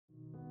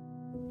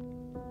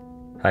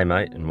Hey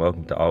mate, and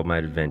welcome to Old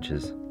Mate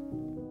Adventures.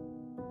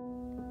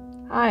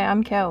 Hi,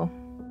 I'm Kel.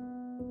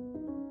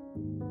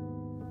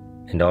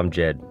 And I'm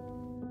Jed.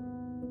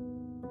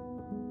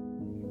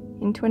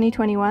 In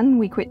 2021,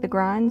 we quit the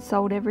grind,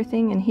 sold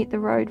everything and hit the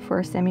road for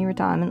a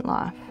semi-retirement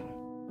life.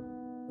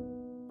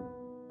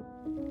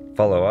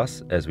 Follow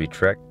us as we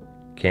trek,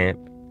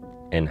 camp,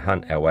 and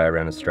hunt our way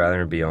around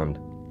Australia and beyond.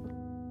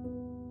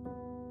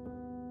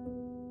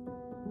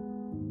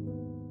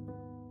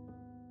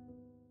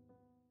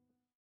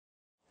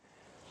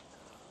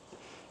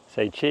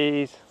 Say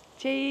cheese.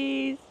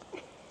 Cheese!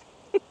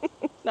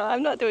 No,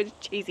 I'm not doing a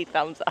cheesy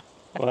thumbs up.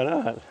 Why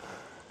not?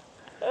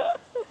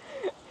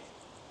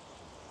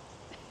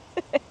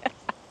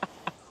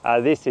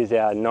 This is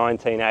our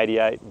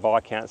 1988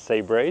 Viscount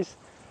Seabreeze,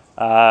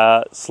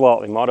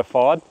 slightly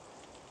modified.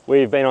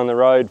 We've been on the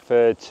road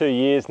for 2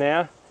 years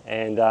now,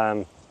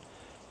 and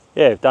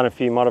we've done a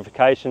few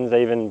modifications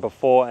even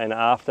before and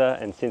after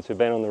and since we've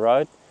been on the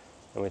road,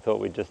 and we thought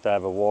we'd just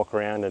have a walk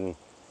around and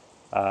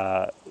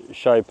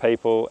show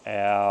people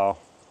our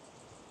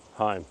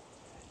home.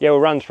 Yeah, we'll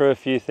run through a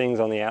few things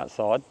on the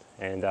outside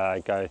and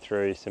go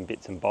through some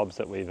bits and bobs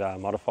that we've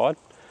modified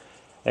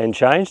and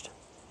changed,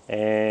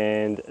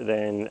 and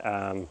then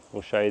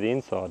we'll show you the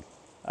inside.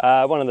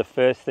 One of the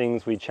first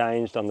things we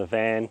changed on the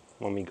van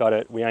when we got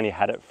it, we only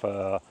had it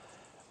for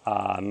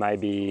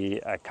maybe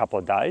a couple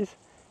of days,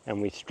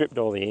 and we stripped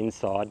all the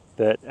inside.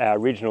 But our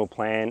original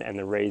plan and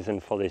the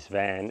reason for this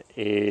van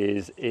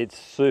is it's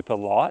super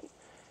light.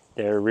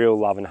 They're a real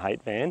love and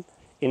hate van.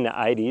 In the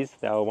 80s,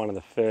 they were one of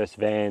the first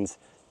vans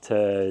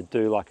to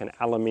do like an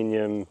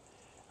aluminium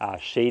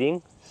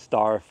sheeting,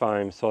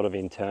 styrofoam sort of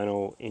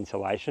internal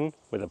insulation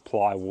with a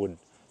plywood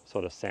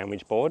sort of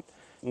sandwich board.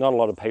 Not a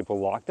lot of people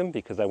liked them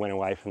because they went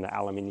away from the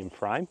aluminium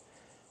frame,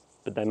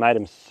 but they made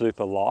them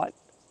super light,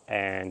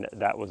 and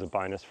that was a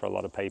bonus for a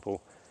lot of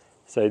people.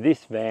 So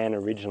this van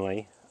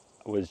originally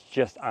was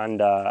just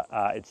under,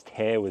 its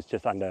tear was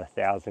just under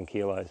 1,000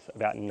 kilos,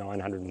 about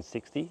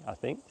 960, I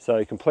think.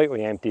 So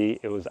completely empty,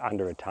 it was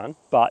under a ton,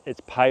 but its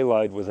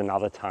payload was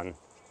another ton.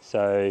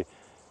 So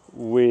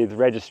with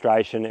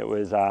registration, it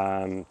was,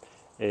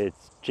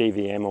 it's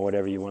GVM or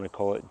whatever you want to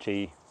call it,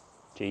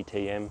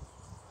 GTM,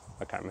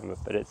 I can't remember,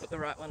 but it's... Put the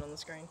right one on the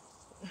screen.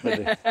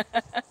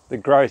 the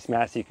gross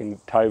mass you can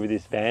tow with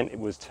this van, it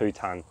was 2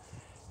 ton.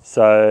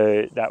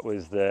 So that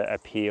was the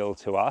appeal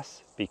to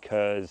us,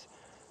 because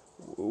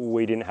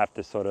we didn't have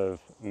to sort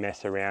of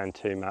mess around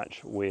too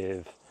much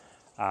with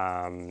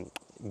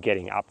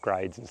getting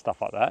upgrades and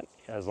stuff like that,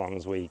 as long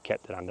as we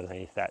kept it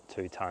underneath that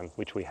 2 ton,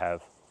 which we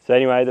have. So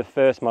anyway, the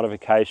first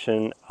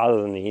modification,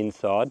 other than the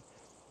inside,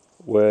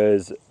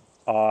 was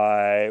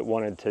I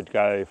wanted to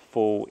go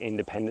full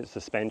independent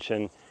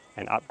suspension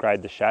and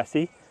upgrade the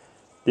chassis.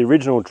 The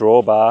original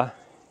drawbar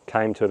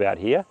came to about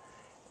here,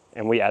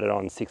 and we added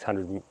on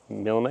 600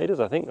 millimeters,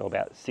 I think, or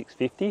about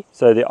 650.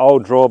 So the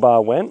old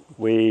drawbar went,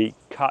 we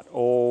cut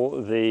all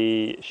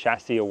the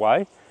chassis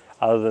away,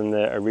 other than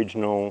the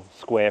original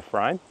square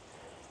frame.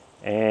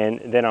 And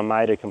then I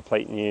made a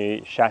complete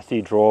new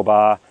chassis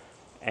drawbar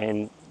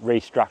and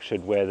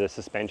restructured where the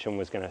suspension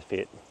was gonna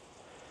fit.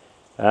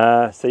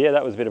 So yeah,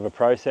 that was a bit of a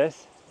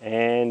process,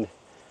 and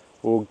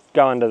we'll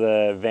go under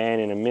the van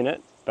in a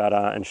minute, but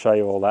and show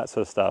you all that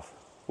sort of stuff.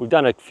 We've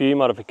done a few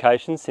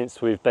modifications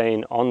since we've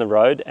been on the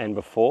road and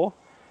before.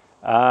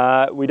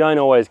 We don't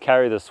always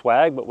carry the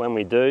swag, but when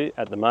we do,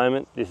 at the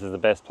moment, this is the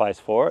best place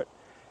for it.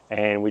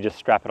 And we just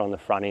strap it on the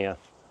front here.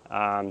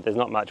 There's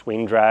not much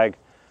wind drag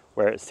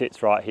where it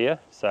sits right here,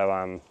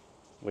 so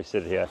we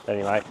sit here.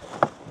 Anyway,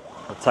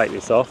 I'll take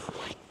this off.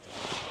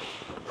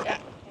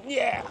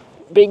 Yeah,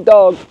 big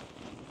dog.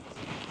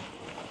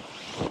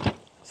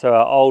 So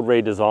our old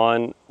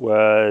redesign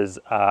was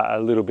a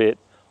little bit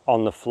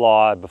on the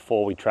fly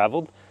before we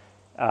travelled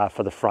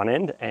for the front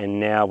end, and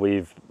now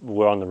we're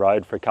on the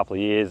road for a couple of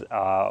years.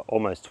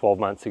 Almost 12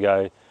 months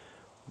ago,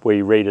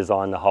 we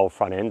redesigned the whole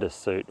front end to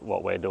suit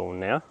what we're doing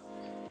now.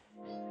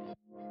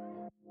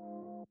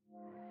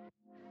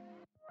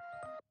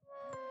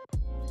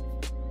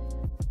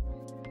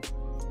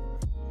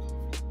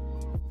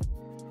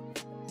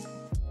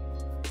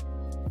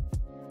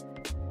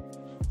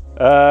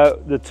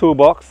 The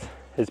toolbox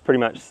has pretty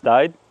much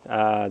stayed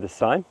the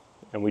same,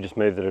 and we just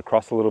moved it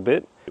across a little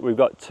bit. We've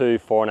got 2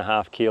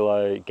 4.5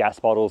 kilo gas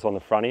bottles on the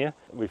front here.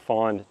 We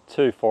find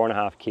 2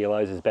 4.5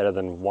 kilos is better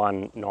than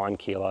 1 9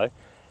 kilo,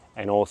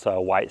 and also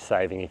a weight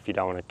saving if you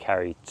don't want to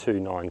carry 2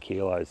 9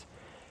 kilos.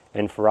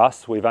 And for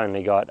us, we've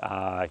only got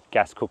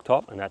gas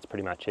cooktop, and that's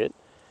pretty much it,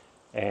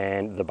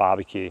 and the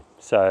barbecue.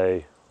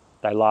 So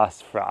they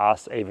last for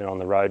us even on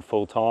the road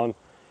full time.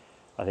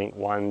 I think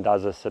one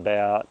does us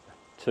about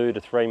 2 to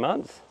 3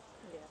 months.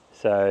 Yeah.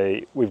 So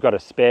we've got a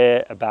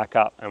spare, a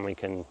backup, and we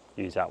can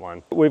use that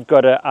one. We've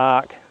got an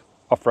ARC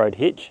off-road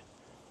hitch.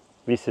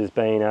 This has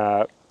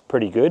been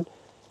pretty good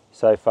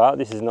so far.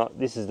 This is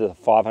the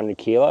 500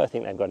 kilo. I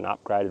think they've got an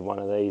upgraded one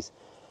of these.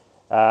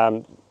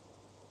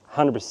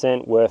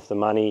 100% worth the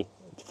money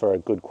for a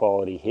good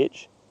quality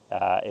hitch.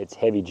 It's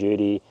heavy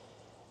duty.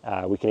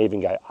 We can even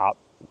go up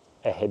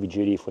a heavy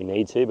duty if we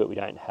need to, but we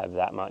don't have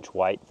that much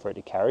weight for it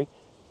to carry.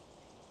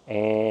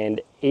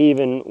 And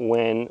even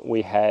when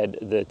we had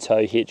the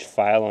tow hitch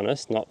fail on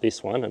us, not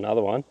this one,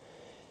 another one,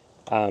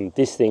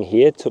 this thing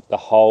here took the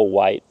whole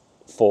weight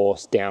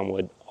force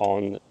downward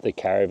on the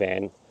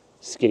Caravan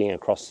skidding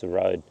across the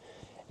road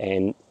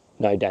and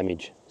no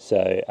damage.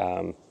 So,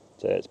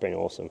 so that's been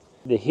awesome.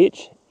 The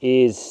hitch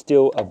is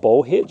still a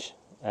ball hitch.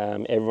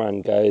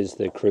 Everyone goes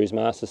the Cruise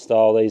Master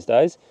style these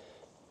days,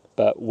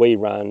 but we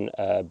run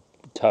a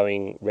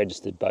towing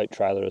registered boat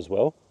trailer as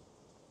well.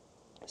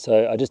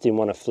 So I just didn't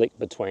want to flick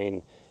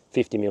between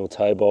 50mm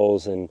tow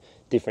balls and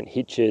different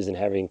hitches and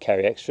having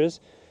carry extras.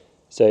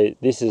 So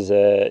this is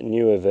a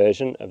newer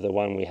version of the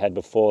one we had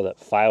before that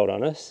failed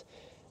on us.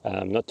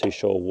 Not too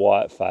sure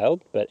why it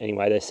failed, but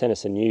anyway, they sent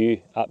us a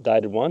new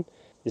updated one.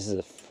 This is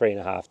a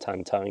 3.5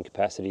 ton towing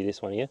capacity,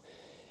 this one here.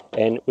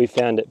 And we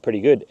found it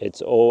pretty good.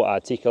 It's all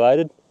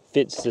articulated,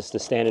 fits just a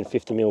standard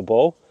 50mm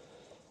ball.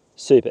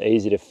 Super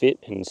easy to fit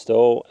and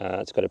install.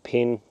 It's got a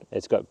pin,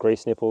 it's got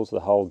grease nipples,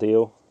 the whole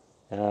deal.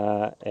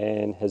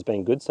 And has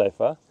been good so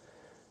far.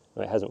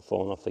 It hasn't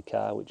fallen off the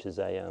car, which is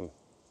a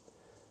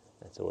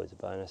that's always a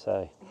bonus,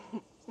 eh?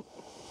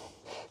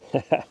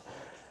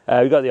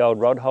 We've got the old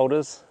rod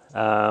holders.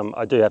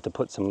 I do have to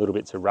put some little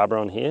bits of rubber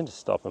on here to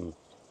stop them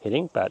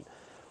hitting, but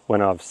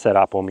when I've set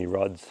up all my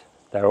rods,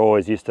 they're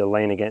always used to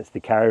lean against the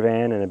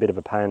Caravan and a bit of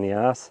a pain in the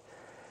ass,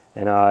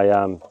 and I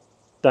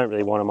don't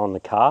really want them on the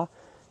car.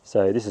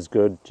 So this is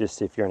good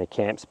just if you're in a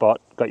camp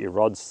spot, got your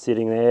rods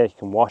sitting there, you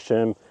can wash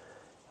them.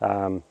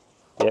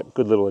 Yep,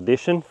 good little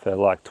addition for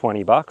like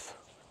 20 bucks.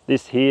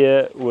 This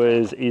here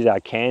is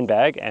our can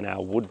bag and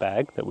our wood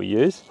bag that we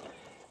use.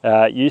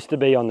 It used to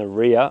be on the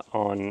rear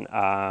on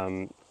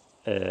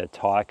a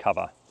tyre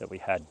cover that we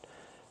had.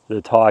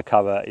 The tyre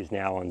cover is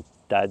now on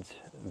Dad's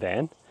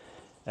van,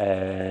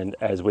 and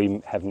as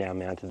we have now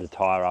mounted the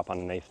tyre up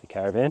underneath the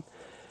Caravan.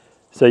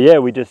 So yeah,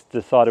 we just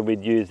decided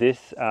we'd use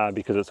this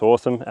because it's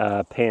awesome.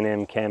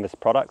 P&M Canvas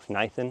Products,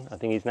 Nathan, I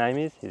think his name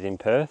is, he's in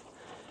Perth.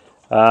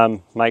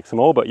 Makes them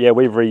all, but yeah,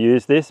 we've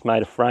reused this,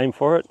 made a frame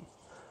for it.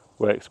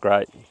 Works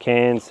great.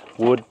 Cans,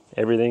 wood,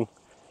 everything.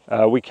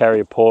 We carry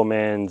a poor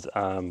man's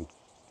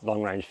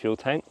long range fuel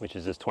tank, which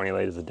is just 20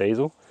 litres of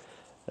diesel.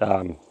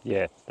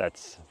 Yeah,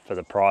 that's for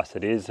the price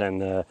it is,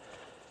 and the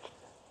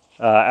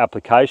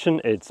application,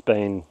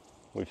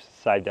 we've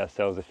saved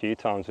ourselves a few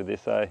times with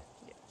this, eh?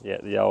 Yeah,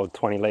 the old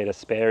 20 litre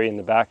Sperry in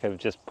the back have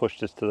just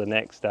pushed us to the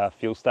next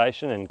fuel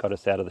station and got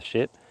us out of the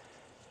shit.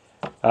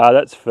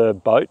 That's for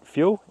boat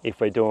fuel.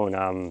 If we're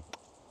doing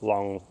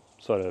long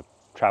sort of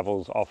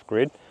travels off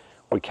grid,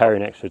 we carry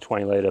an extra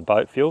 20 litre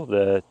boat fuel.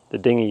 The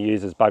dinghy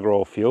uses bugger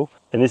all fuel,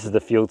 and this is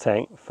the fuel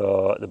tank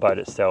for the boat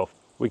itself.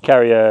 We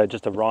carry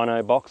just a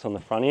Rhino box on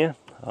the front here.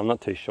 I'm not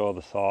too sure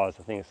the size,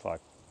 I think it's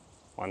like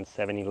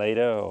 170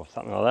 litre or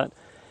something like that.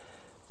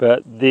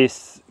 But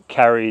this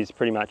carries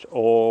pretty much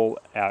all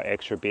our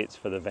extra bits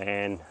for the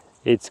van.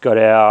 It's got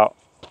our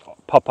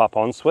pop-up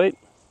ensuite,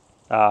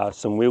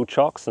 some wheel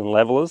chocks and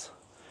levelers.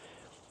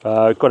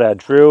 We've got our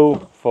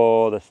drill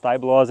for the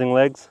stabilising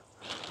legs.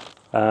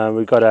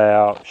 We've got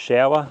our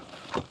shower,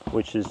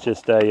 which is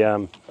just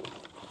a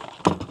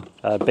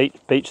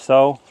beach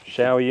sole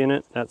shower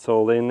unit. That's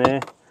all in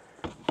there.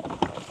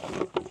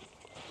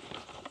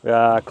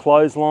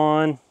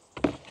 Clothesline,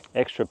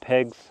 extra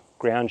pegs,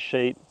 ground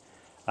sheet.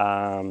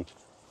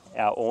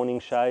 Our awning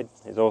shade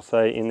is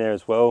also in there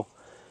as well.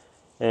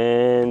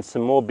 And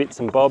some more bits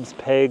and bobs,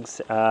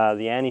 pegs,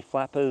 the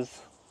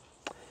anti-flappers.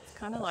 It's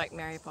kind of like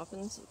Mary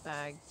Poppins'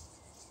 bag.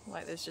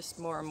 Like there's just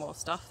more and more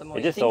stuff the more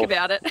you think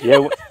about it.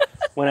 Yeah,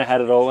 when I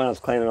was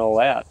cleaning it all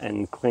out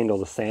and cleaned all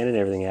the sand and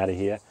everything out of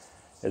here,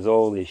 there's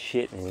all this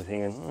shit and you're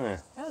thinking,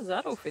 how does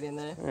that all fit in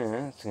there?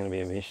 Yeah, it's going to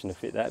be a mission to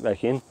fit that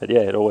back in. But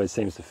yeah, it always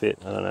seems to fit.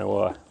 I don't know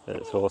why, but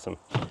it's awesome.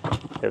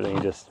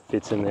 Everything just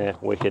fits in there,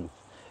 wicked.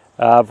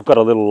 I've got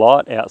a little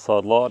light,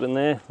 outside light in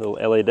there, little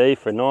LED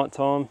for night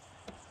time.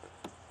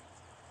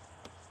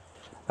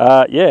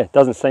 Yeah, it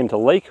doesn't seem to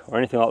leak or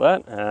anything like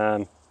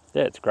that.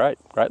 Yeah, it's great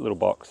little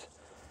box.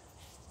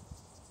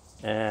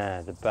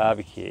 The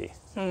barbecue.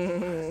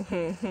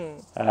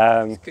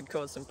 This could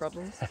cause some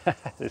problems.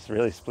 This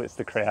really splits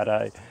the crowd,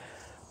 eh?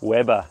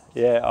 Weber.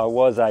 Yeah, I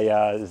was a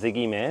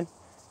Ziggy man,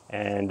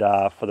 and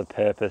for the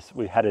purpose,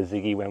 we had a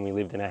Ziggy when we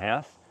lived in a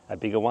house, a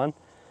bigger one.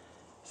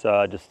 So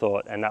I just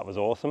thought, and that was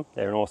awesome.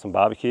 They're an awesome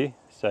barbecue.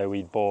 So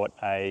we bought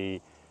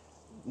the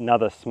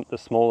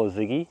smaller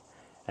Ziggy,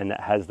 and that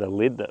has the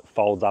lid that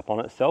folds up on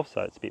itself, so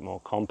it's a bit more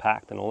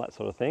compact and all that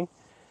sort of thing.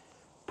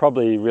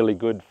 Probably really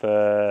good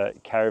for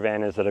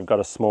caravanners that have got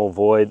a small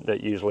void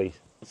that usually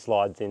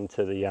slides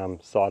into the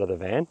side of the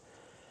van.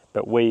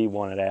 But we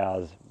wanted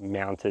ours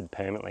mounted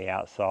permanently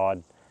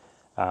outside.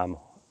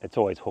 It's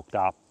always hooked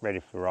up, ready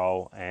for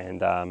roll,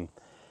 and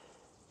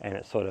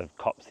it sort of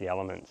cops the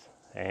elements.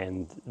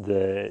 And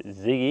the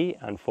Ziggy,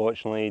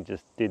 unfortunately,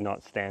 just did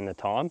not stand the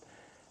time.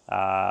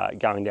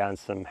 Going down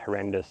some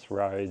horrendous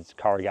roads,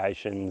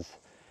 corrugations,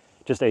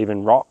 just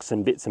even rocks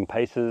and bits and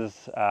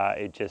pieces,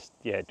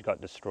 it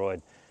got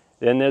destroyed.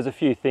 Then there's a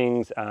few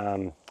things,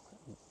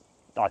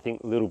 I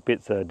think, little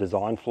bits of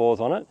design flaws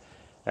on it.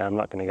 I'm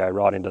not going to go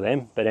right into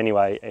them, but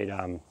anyway,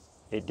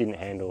 it didn't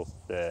handle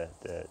the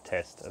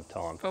test of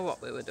time. For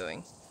what we were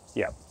doing.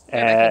 Yep. Go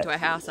back into a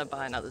house, I'd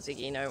buy another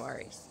Ziggy, no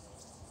worries.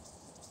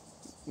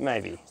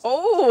 Maybe.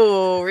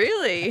 Oh,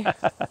 really?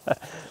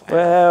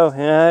 Well, you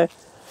know.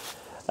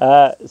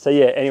 So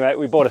yeah, anyway,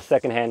 we bought a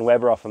second-hand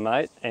Weber off a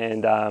mate,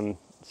 and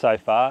so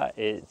far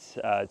it's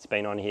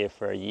been on here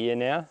for a year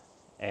now,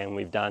 and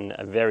we've done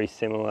a very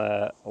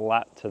similar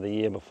lap to the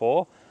year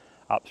before,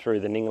 up through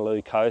the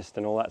Ningaloo coast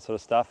and all that sort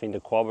of stuff into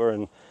Quobba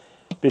and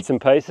bits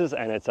and pieces,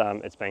 and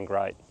it's been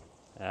great.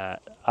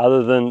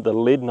 Other than the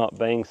lid not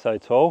being so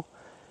tall,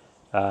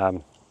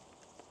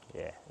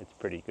 yeah, it's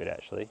pretty good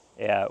actually.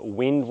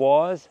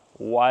 Wind-wise,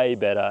 way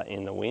better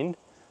in the wind.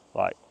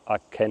 Like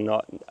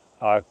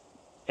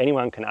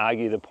anyone can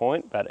argue the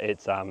point, but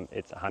it's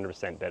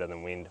 100% better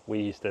than wind. The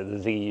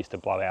Ziggy used to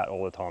blow out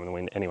all the time in the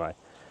wind. Anyway,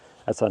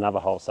 that's another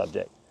whole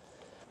subject.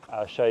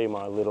 I'll show you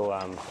my little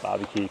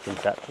barbecue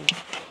contraption.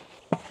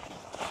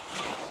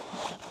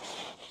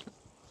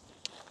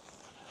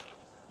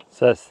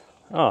 So,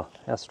 our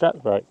strap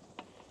broke.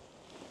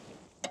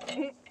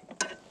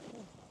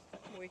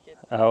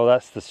 Oh, well,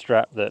 that's the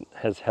strap that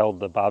has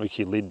held the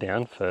barbecue lid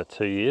down for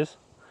 2 years.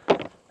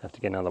 Have to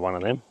get another one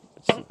of them.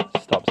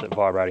 It stops it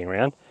vibrating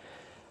around.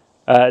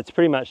 It's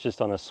pretty much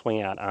just on a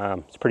swing out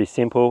arm. It's pretty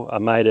simple. I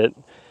made it,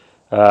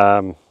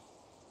 yeah,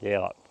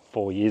 like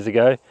 4 years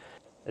ago.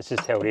 It's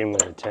just held in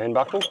with a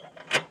turnbuckle.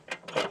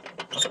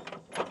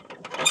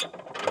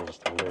 I'll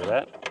just undo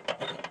that.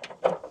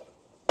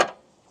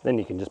 Then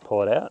you can just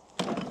pull it out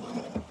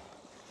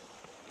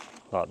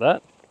like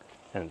that,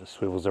 and it just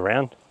swivels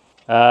around.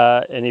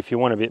 And if you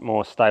want a bit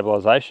more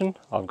stabilisation,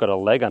 I've got a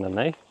leg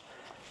underneath,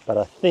 but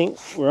I think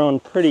we're on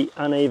pretty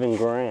uneven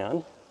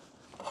ground.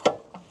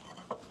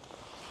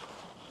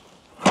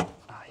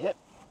 Yep.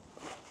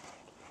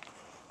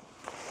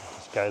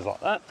 Just goes like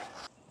that.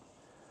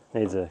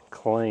 Needs a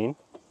clean.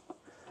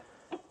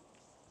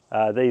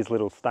 These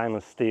little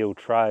stainless steel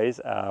trays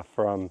are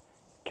from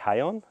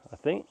Kehm, I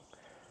think.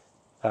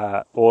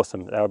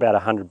 Awesome. They were about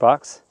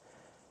 $100,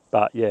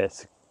 but yeah,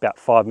 it's about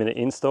 5-minute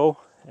install.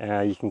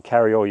 You can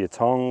carry all your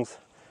tongs,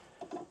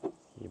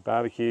 your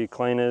barbecue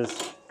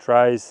cleaners,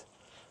 trays.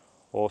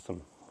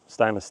 Awesome.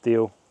 Stainless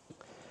steel.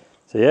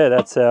 So yeah,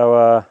 that's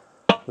our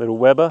little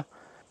Weber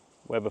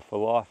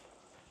for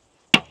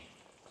life.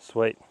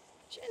 Sweet.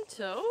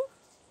 Gentle.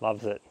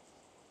 Loves it.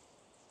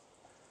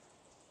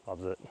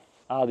 Loves it.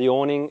 The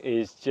awning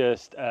is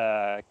just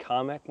a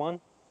Carmack one,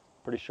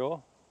 pretty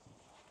sure.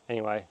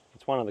 Anyway,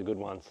 it's one of the good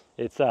ones.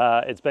 It's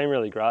been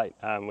really great.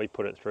 We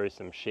put it through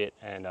some shit,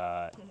 and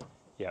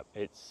yep,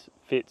 it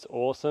fits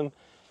awesome.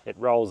 It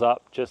rolls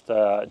up just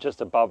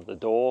above the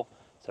door,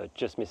 so it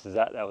just misses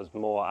that. That was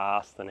more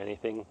arse than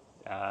anything.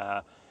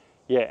 Yeah,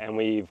 and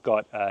we've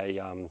got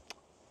a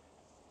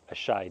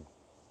shade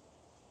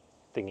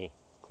thingy,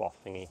 cloth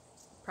thingy.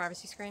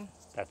 Privacy screen.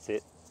 That's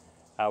it.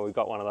 We've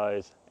got one of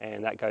those,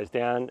 and that goes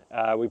down.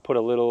 We put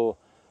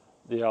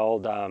the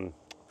old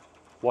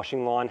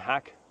washing line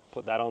hack,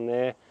 put that on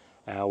there.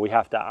 We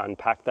have to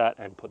unpack that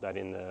and put that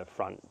in the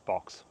front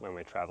box when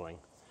we're traveling.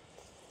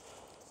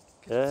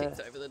 Because it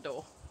sits over the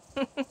door.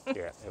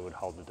 Yeah, it would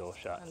hold the door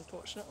shut.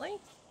 Unfortunately.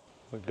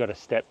 We've got a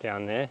step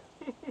down there,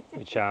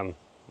 which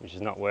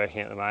is not working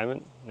at the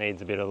moment.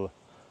 Needs a bit of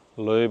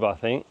lube, I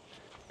think.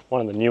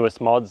 One of the newest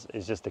mods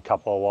is just a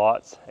couple of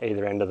lights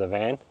either end of the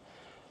van.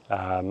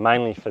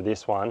 Mainly for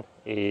this one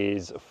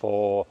is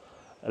for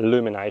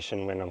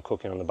illumination when I'm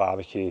cooking on the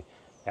barbecue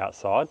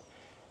outside,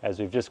 as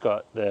we've just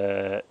got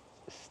the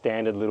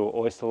standard little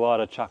oyster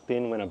lighter chucked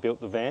in when I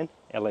built the van,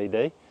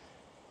 LED,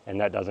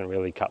 and that doesn't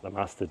really cut the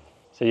mustard.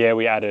 So yeah,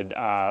 we added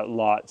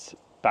lights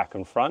back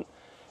and front,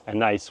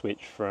 and they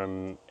switch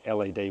from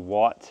LED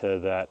white to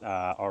that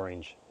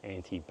orange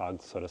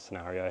anti-bug sort of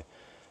scenario.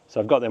 So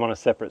I've got them on a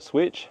separate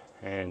switch,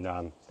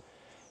 and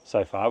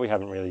so far we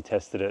haven't really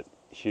tested it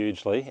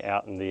hugely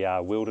out in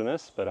the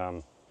wilderness, but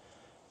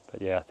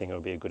yeah, I think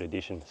it'll be a good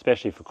addition,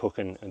 especially for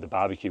cooking at the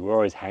barbecue. We're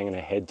always hanging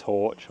a head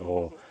torch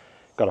or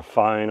got a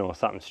phone or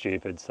something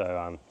stupid,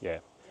 so yeah. Yeah,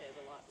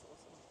 the light's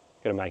awesome.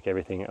 Got to make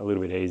everything a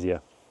little bit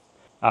easier.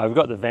 We've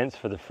got the vents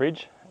for the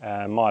fridge.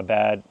 My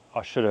bad,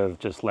 I should have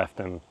just left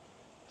them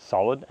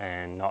solid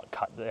and not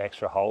cut the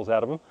extra holes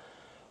out of them,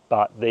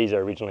 but these are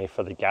originally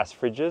for the gas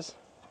fridges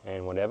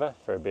and whatever,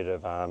 for a bit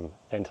of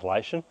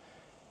ventilation.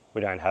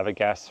 We don't have a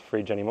gas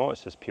fridge anymore,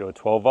 it's just pure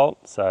 12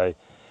 volt, so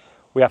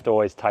we have to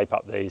always tape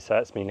up these. So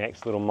that's my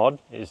next little mod,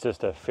 is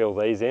just to fill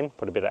these in,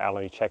 put a bit of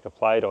alloy checker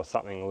plate or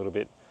something a little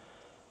bit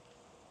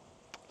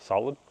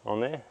solid on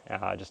there,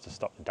 just to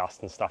stop the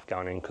dust and stuff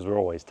going in, because we're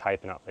always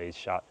taping up these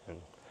shut, and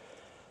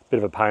a bit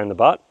of a pain in the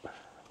butt.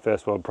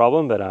 First world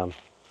problem, but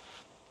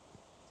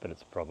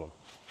it's a problem.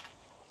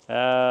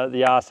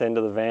 The arse end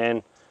of the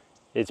van,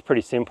 it's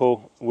pretty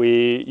simple.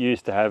 We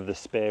used to have the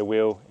spare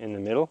wheel in the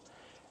middle,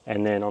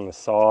 and then on the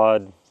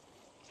side,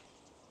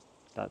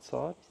 that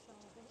side,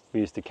 we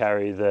used to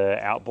carry the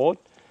outboard,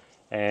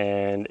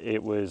 and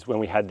it was when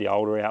we had the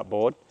older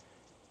outboard,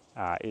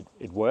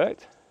 it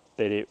worked,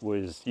 but it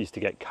used to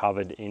get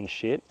covered in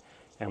shit,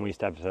 and we used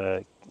to have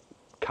to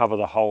cover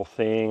the whole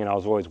thing, and I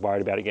was always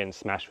worried about it getting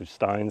smashed with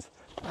stones.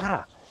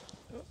 Ah,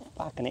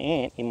 fucking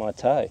ant in my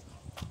toe.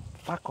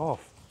 Fuck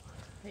off.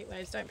 Heat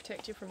waves don't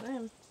protect you from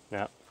them.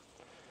 No.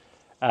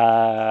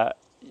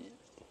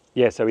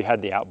 Yeah, so we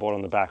had the outboard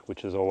on the back,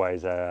 which is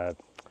always, I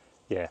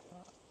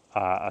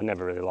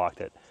never really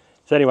liked it.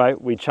 So anyway,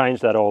 we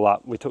changed that all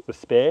up. We took the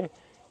spare,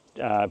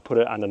 put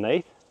it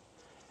underneath,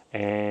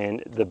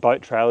 and the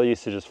boat trailer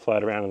used to just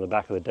float around on the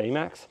back of the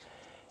D-Max,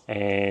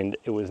 and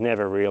it was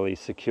never really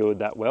secured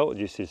that well. It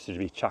just used to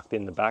be chucked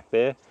in the back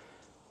there,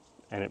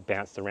 and it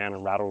bounced around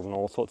and rattled and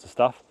all sorts of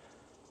stuff.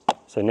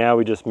 So now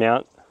we just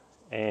mount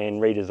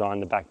and redesign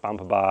the back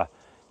bumper bar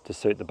to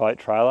suit the boat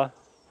trailer,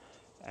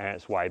 and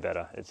it's way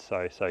better. It's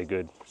so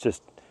good. It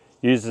just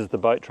uses the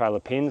boat trailer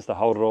pins to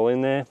hold it all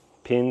in there,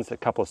 pins, a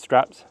couple of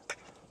straps,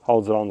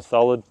 holds it on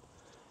solid,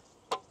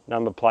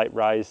 number plate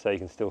raised so you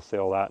can still see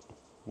all that.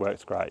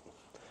 Works great.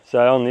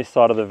 So on this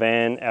side of the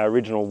van, our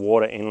original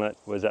water inlet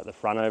was at the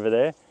front over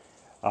there.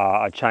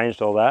 I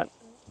changed all that.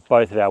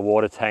 Both of our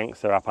water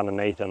tanks are up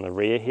underneath on the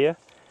rear here,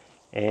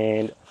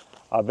 and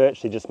I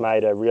virtually just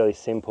made a really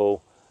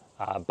simple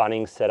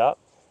Bunnings setup.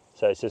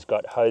 So it's just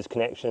got hose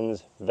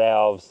connections,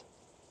 valves,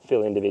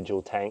 fill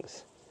individual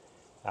tanks,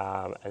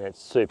 and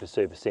it's super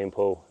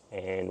simple,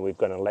 and we've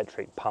got an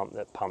electric pump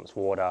that pumps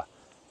water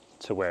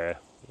to where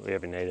we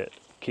ever need it.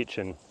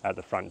 Kitchen, at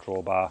the front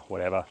drawbar,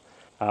 whatever.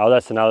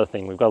 That's another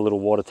thing, we've got a little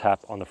water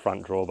tap on the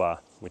front drawbar,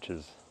 which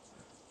is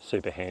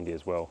super handy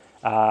as well.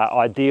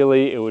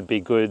 Ideally, it would be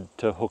good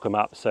to hook them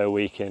up so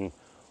we can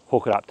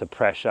hook it up to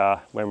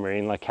pressure when we're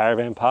in the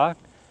caravan park,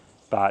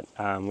 but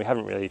we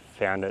haven't really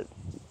found it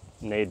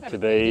need to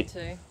be. Because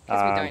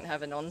we don't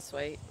have an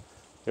ensuite.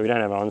 We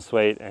don't have an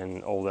ensuite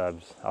and all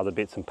those other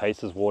bits and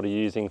pieces, water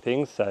using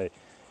things, so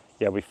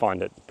yeah, we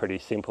find it pretty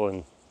simple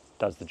and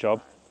does the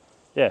job.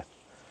 Yeah.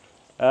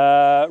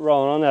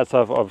 Rolling on that,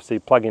 so obviously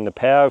plug in the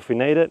power if we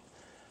need it.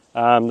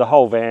 The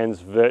whole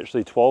van's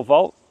virtually 12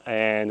 volt,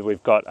 and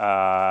we've got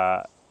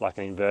like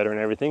an inverter and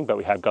everything, but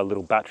we have got a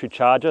little battery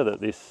charger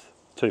that this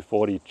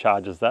 240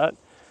 charges that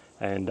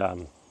and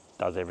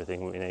does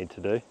everything we need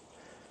to do.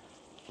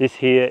 This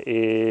here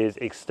is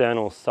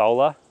external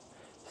solar,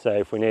 so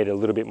if we need a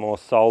little bit more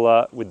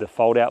solar with the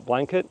fold out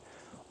blanket,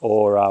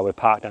 or we're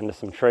parked under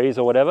some trees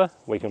or whatever,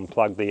 we can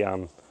plug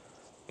the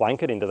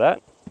blanket into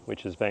that,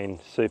 which has been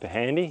super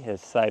handy.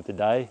 Has saved the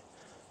day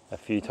a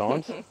few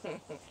times.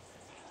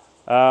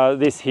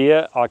 This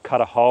here, I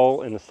cut a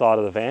hole in the side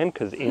of the van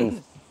because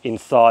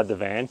inside the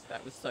van.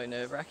 That was so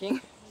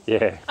nerve-wracking.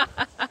 Yeah.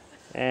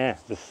 Yeah,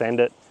 just send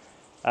it.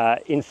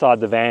 Inside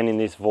the van in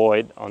this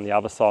void on the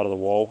other side of the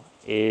wall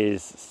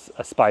is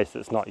a space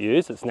that's not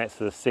used. It's next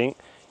to the sink.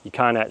 You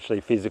can't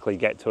actually physically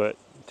get to it,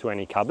 to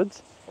any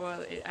cupboards.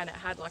 Well, and it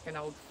had like an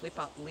old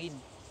flip-up lid.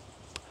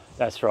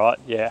 That's right.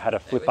 Yeah, it had a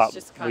flip-up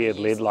weird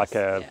lid, like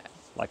a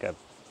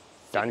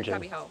dungeon.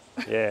 Cubby hole.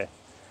 Yeah.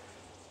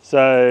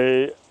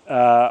 So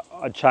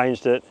I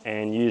changed it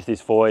and used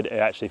this void. It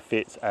actually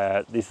fits.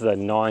 This is a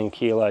 9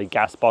 kilo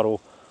gas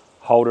bottle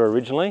holder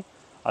originally,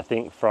 I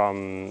think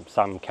from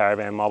some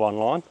caravan mob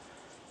online.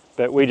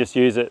 But we just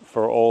use it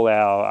for all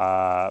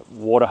our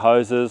water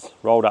hoses,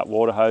 rolled up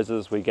water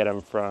hoses. We get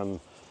them from.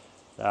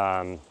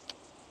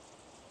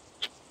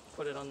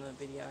 Put it on the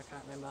video, I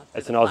can't remember.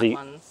 It's an Aussie,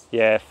 ones.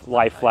 Yeah,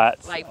 lay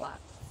flats.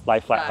 Lay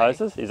flat No.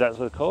 hoses, is that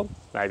what it's called?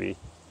 Maybe.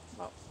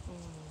 Well,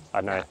 I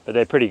don't know, yeah. but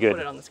they're pretty good.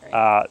 Put it on the screen.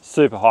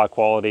 Super high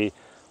quality,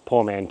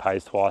 poor man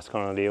pays twice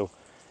kind of deal.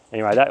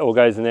 Anyway, that all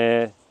goes in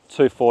there,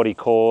 240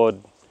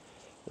 cord,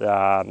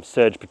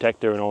 surge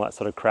protector and all that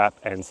sort of crap,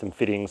 and some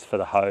fittings for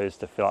the hose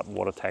to fill up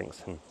water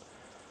tanks and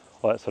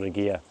all that sort of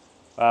gear.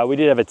 We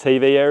did have a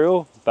TV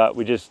aerial, but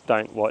we just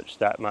don't watch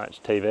that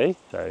much TV,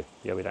 so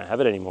yeah, we don't have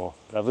it anymore.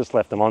 But I've just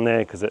left them on there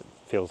because it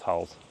fills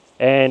holes.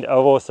 And I've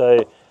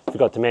also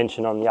forgot to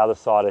mention on the other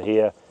side of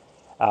here,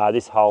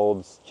 this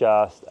holds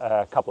just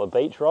a couple of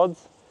beach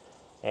rods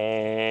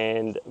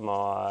and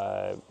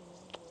my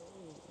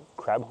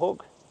crab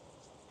hook.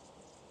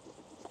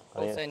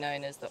 Also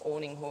known as the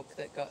awning hook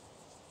that got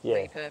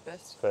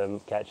repurposed.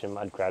 For catching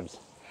mud crabs.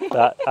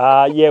 But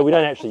yeah, we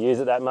don't actually use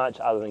it that much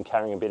other than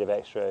carrying a bit of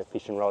extra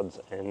fishing rods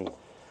and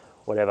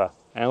whatever.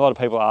 And a lot of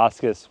people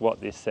ask us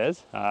what this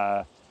says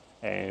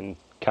and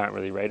can't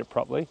really read it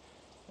properly,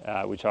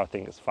 which I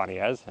think is funny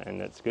as,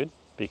 and that's good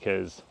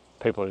because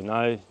people who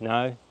know,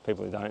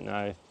 people who don't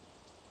know,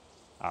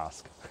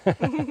 ask.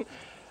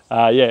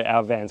 Yeah,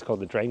 our van's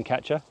called the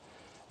Dreamcatcher.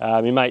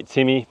 My mate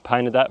Timmy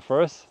painted that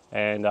for us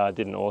and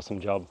did an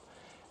awesome job.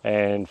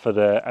 And for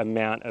the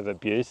amount of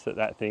abuse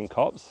that thing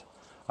cops,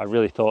 I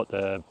really thought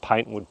the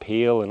paint would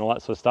peel and all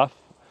that sort of stuff,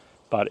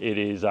 but it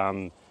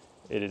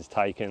has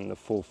taken the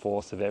full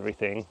force of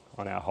everything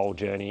on our whole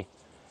journey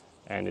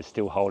and is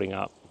still holding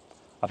up.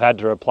 I've had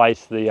to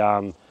replace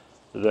the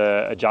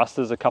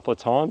adjusters a couple of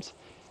times,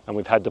 and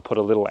we've had to put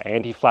a little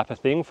anti-flapper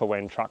thing for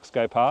when trucks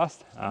go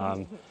past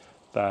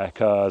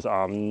because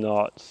I'm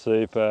not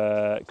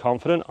super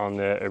confident on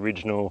the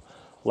original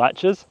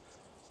latches,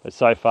 but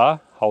so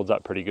far holds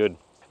up pretty good.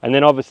 And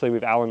then obviously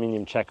we've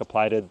aluminium checker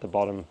plated the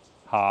bottom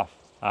half,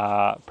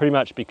 pretty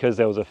much because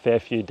there was a fair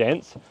few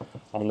dents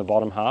on the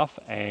bottom half,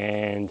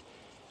 and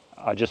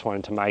I just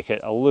wanted to make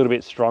it a little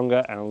bit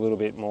stronger and a little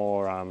bit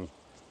more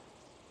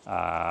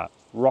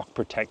rock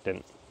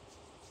protectant.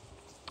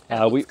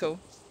 And it looks cool.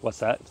 What's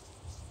that?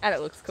 And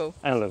it looks cool.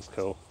 And it looks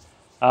cool.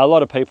 A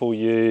lot of people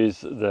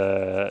use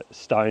the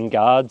stone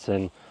guards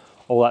and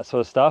all that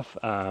sort of stuff.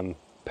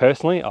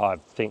 Personally, I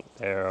think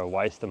they're a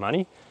waste of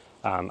money.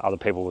 Other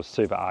people will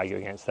super argue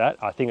against that.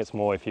 I think it's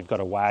more if you've got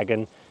a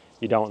wagon,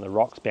 you don't want the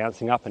rocks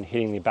bouncing up and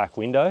hitting the back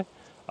window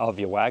of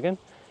your wagon.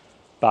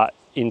 But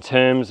in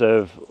terms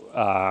of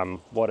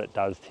what it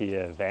does to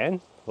your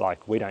van,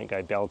 like we don't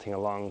go belting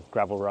along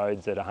gravel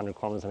roads at 100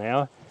 kilometers an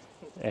hour,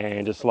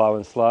 and just slow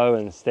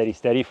and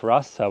steady for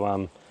us.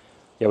 So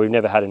yeah, we've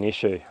never had an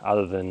issue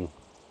other than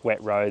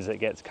wet roads that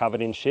gets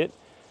covered in shit,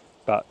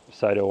 but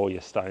so do all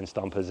your stone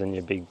stompers and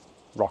your big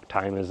rock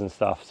tamers and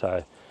stuff.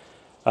 So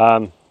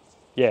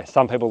yeah,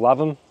 some people love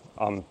them.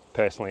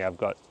 Personally, I've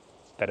got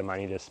better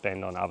money to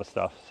spend on other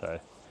stuff, so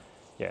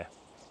yeah.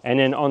 And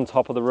then on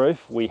top of the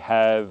roof, we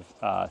have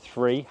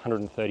 3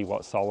 130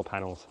 watt solar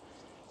panels.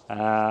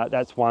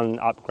 That's one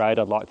upgrade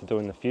I'd like to do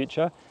in the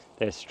future.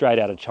 They're straight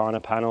out of China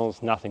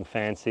panels, nothing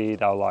fancy.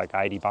 They were like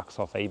 80 bucks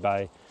off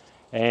eBay.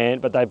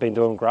 But they've been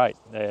doing great.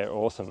 They're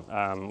awesome.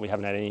 We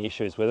haven't had any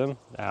issues with them.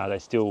 They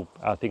still,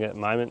 I think at the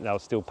moment, they're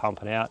still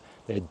pumping out.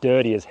 They're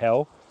dirty as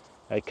hell.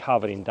 They're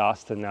covered in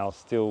dust, and they're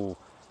still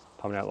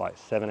pumping out like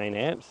 17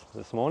 amps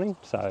this morning.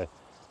 So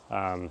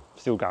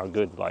still going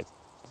good, like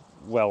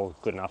well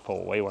good enough for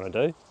what we want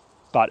to do.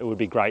 But it would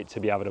be great to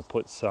be able to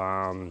put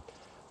some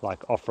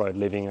like off-road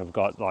living. I've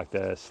got like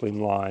the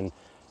slimline,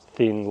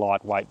 thin,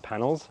 lightweight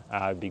panels.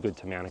 It'd be good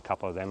to mount a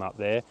couple of them up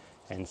there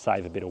and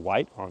save a bit of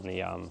weight on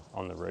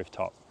the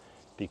rooftop,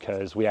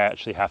 because we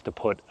actually have to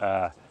put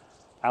a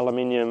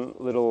aluminium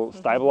little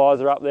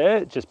stabilizer up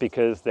there just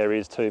because there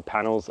is 2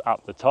 panels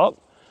up the top,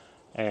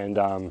 and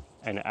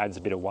it adds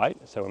a bit of weight.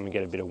 So when we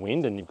get a bit of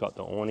wind and you've got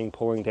the awning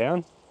pulling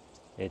down,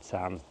 it's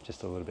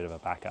just a little bit of a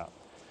backup.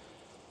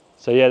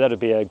 So yeah, that'd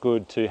be a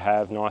good to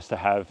have, nice to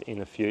have in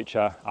the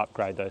future.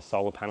 Upgrade those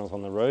solar panels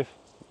on the roof,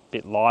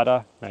 bit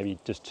lighter, maybe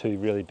just 2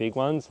 really big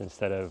ones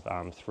instead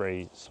of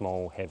 3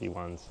 small heavy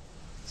ones.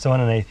 So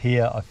underneath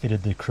here, I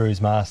fitted the Cruise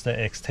Master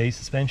XT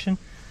suspension.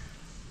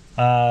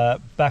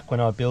 Back when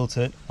I built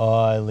it,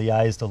 I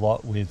liaised a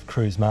lot with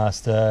Cruise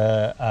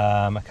Master.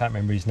 I can't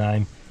remember his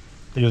name,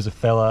 but he was a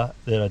fella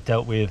that I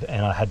dealt with,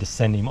 and I had to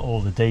send him all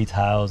the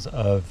details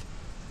of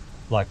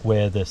like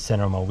where the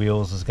center of my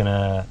wheels was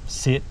gonna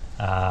sit,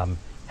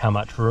 how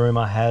much room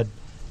I had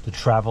to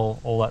travel,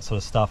 all that sort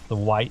of stuff, the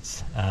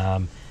weights.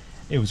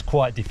 It was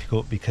quite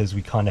difficult because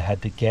we kind of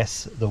had to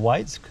guess the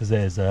weights, because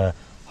there's a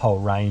whole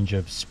range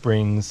of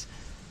springs,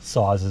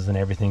 sizes and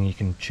everything you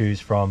can choose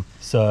from.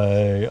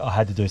 So I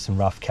had to do some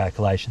rough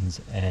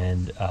calculations,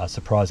 and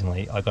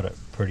surprisingly I got it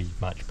pretty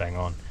much bang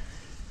on.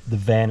 The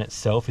van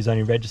itself is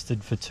only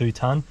registered for 2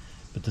 tonne,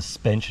 but the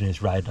suspension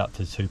is rated up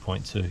to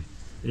 2.2.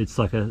 It's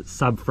like a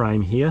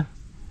subframe here,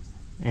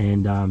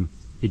 and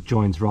it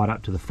joins right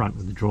up to the front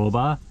with the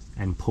drawbar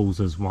and pulls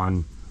as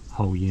one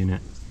whole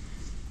unit.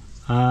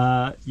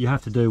 You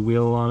have to do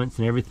wheel alignments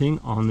and everything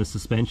on the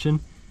suspension,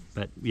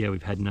 but yeah,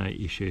 we've had no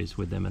issues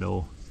with them at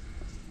all.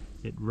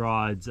 It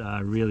rides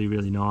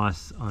really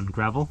nice on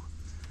gravel,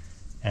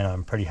 and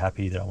I'm pretty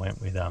happy that I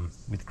went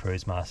with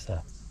Cruise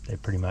Master. They're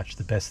pretty much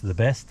the best of the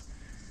best,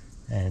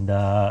 and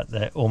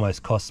they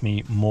almost cost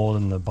me more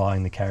than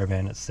buying the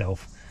Caravan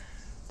itself.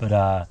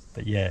 But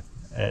yeah,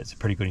 it's a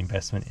pretty good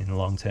investment in the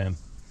long term.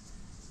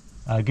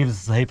 Gives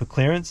us a heap of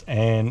clearance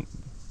and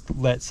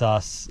lets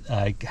us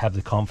have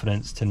the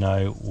confidence to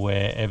know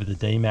wherever the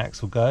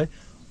D-Max will go,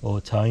 or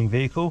a towing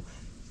vehicle,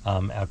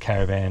 our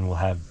Caravan will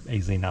have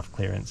easily enough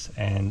clearance.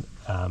 And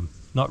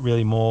not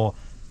really more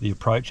the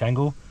approach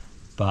angle,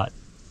 but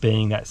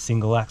being that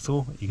single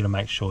axle, you're going to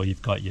make sure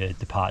you've got your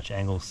departure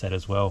angle set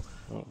as well.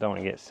 Don't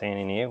want to get sand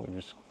in here. We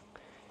just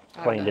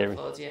cleaned everything.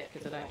 Floors yet,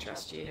 because I don't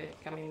trust you to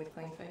come in with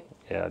clean feet.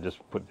 Yeah, I just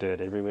put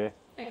dirt everywhere.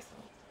 Excellent.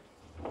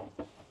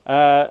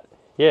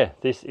 Yeah,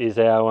 this is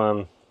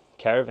our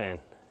Caravan.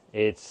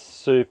 It's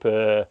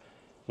super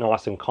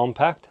nice and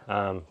compact,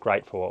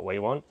 great for what we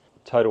want.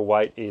 Total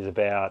weight is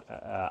about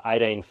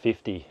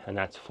 1850, and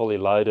that's fully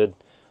loaded,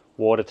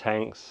 water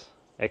tanks,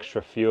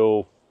 extra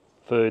fuel,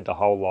 food, the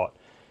whole lot.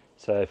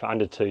 So for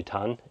under 2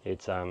 tonne,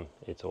 it's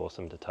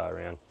awesome to tow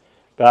around.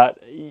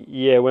 But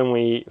yeah, when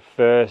we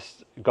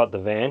first got the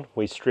van,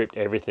 we stripped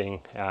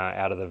everything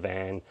out of the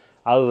van,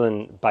 other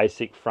than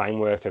basic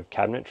framework of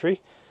cabinetry.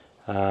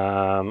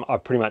 I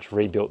pretty much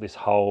rebuilt this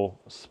whole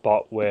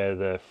spot where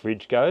the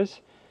fridge goes.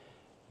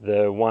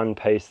 The one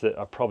piece that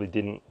I probably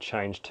didn't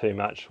change too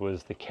much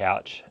was the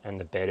couch and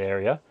the bed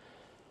area,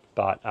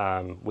 but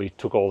we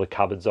took all the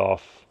cupboards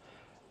off,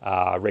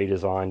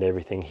 redesigned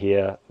everything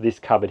here. This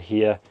cupboard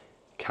here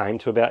came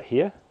to about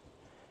here.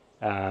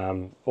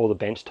 All the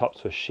bench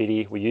tops were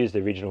shitty. We used the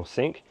original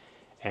sink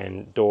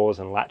and doors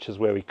and latches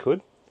where we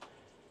could.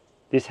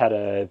 This had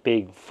a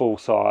big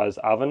full-size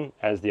oven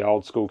as the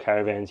old school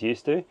Caravans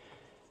used to.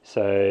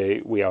 So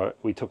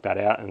we took that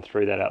out and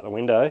threw that out the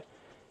window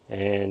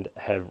and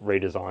have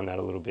redesigned that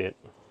a little bit.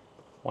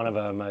 One of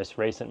our most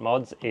recent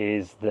mods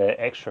is the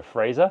extra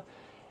freezer.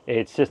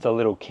 It's just a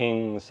little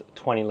King's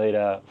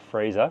 20-litre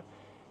freezer,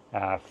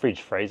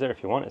 fridge freezer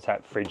if you want. It's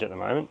at fridge at the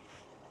moment.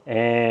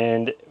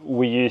 And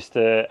we used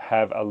to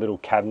have a little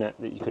cabinet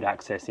that you could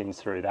access in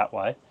through that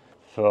way.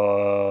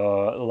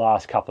 For the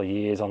last couple of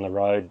years on the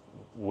road,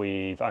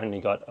 we've only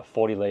got a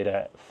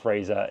 40-litre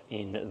freezer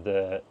in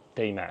the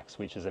D-Max,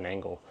 which is an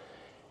angle.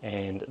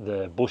 And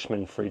the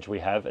Bushman fridge we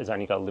have has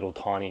only got a little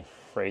tiny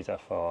freezer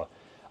for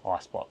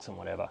ice blocks and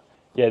whatever.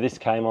 Yeah, this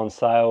came on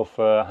sale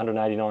for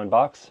 189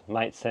 bucks.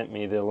 Mate sent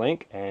me the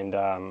link, and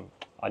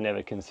I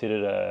never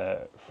considered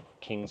a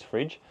King's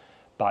fridge,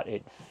 but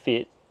it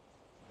fit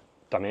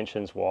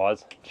dimensions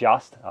wise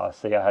just. I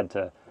see I had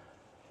to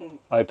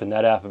open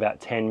that up about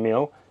 10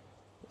 mil,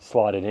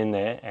 slide it in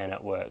there, and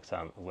it works.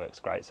 It works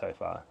great so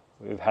far.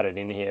 We've had it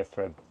in here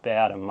for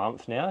about a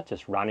month now,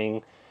 just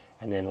running,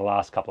 and then the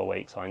last couple of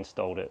weeks I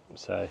installed it.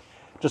 So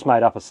just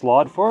made up a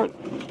slide for it.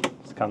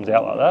 Just comes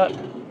out like that.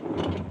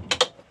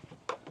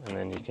 And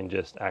then you can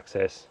just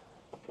access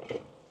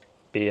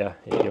beer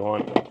if you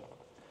want.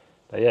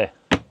 But yeah,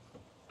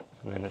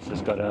 and then it's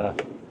just got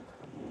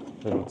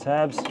little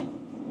tabs.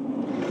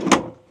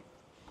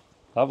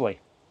 Lovely,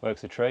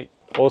 works a treat.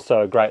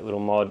 Also a great little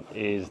mod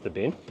is the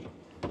bin.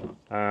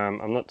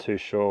 I'm not too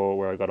sure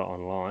where I got it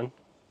online,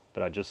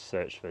 but I just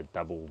searched for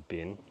double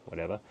bin,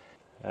 whatever.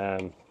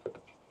 Was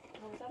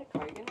that a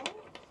Kogan one?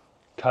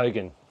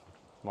 Kogan,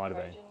 might have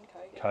been.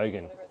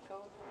 Kogan.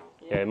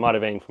 Yeah, it might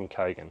have been from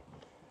Kogan.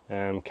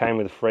 Came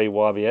with a free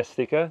YBS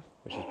sticker,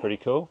 which is pretty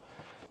cool.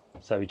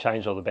 So we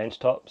changed all the bench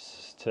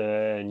tops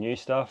to new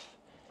stuff.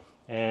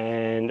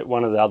 And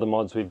one of the other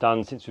mods we've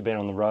done since we've been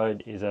on the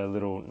road is a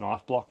little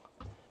knife block.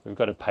 We've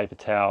got a paper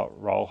towel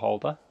roll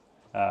holder,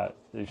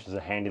 which is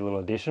a handy little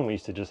addition. We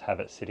used to just have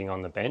it sitting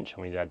on the bench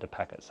and we had to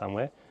pack it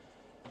somewhere.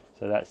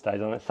 So that stays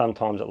on it.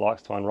 Sometimes it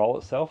likes to unroll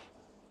itself,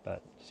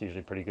 but it's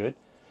usually pretty good.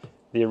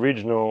 The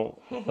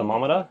original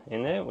thermometer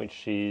in there,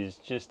 which is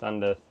just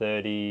under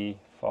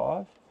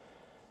 35.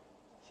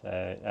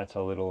 So that's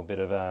a little bit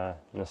of a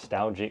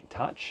nostalgic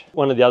touch.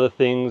 One of the other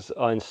things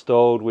I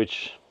installed,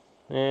 which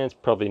it's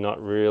probably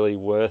not really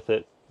worth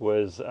it,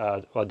 was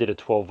I did a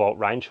 12-volt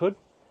range hood.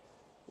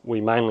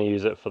 We mainly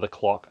use it for the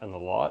clock and the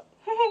light.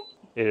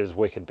 It is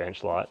wicked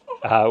bench light.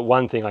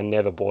 One thing I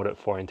never bought it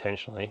for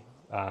intentionally.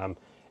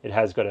 It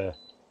has got a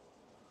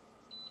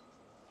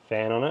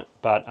fan on it,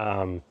 but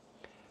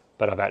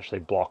I've actually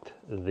blocked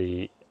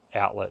the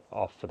outlet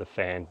off for the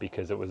fan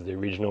because it was the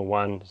original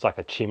one. It's like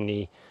a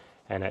chimney,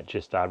 and it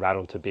just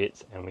rattled to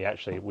bits, and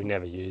we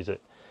never use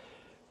it.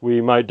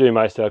 We might do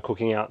most of our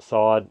cooking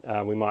outside.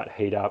 We might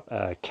heat up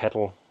a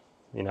kettle,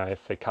 you know,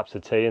 for cups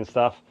of tea and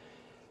stuff.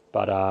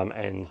 But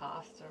and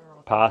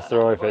pasta,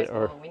 or if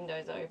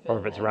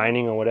it's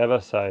raining or whatever.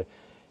 So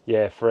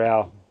yeah, for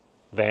our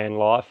van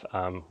life,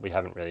 we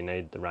haven't really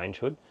needed the range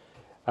hood.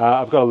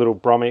 I've got a little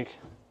Bromic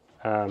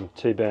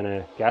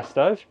 2-burner gas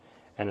stove,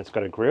 and it's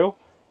got a grill.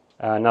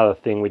 Another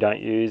thing we don't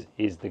use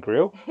is the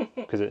grill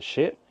because it's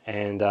shit,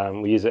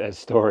 and we use it as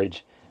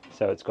storage.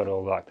 So it's got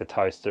all like the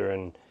toaster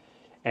and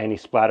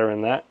anti-splatter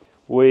and that.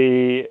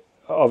 We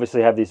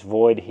obviously have this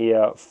void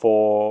here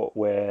for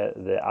where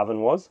the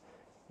oven was.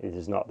 It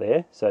is not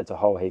there, so it's a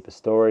whole heap of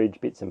storage,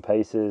 bits and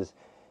pieces,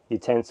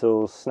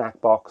 utensils, snack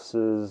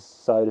boxes,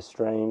 soda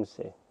streams,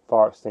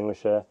 fire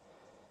extinguisher,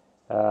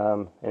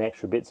 and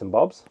extra bits and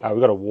bobs.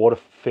 We've got a water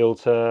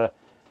filter,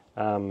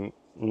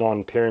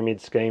 non-pyramid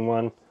scheme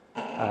one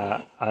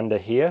under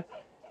here,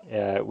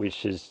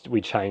 which is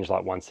we change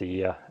like once a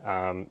year.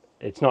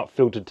 It's not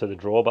filtered to the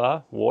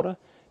drawbar water,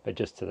 but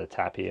just to the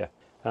tap here.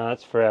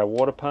 It's for our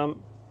water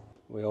pump.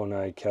 We all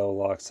know Kel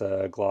likes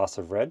a glass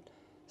of red,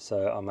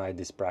 so I made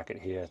this bracket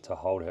here to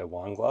hold her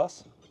wine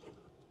glass.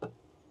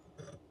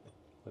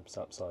 Flips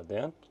upside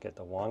down, get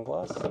the wine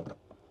glass,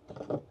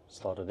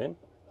 slot it in.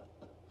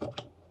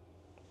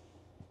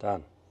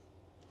 Done.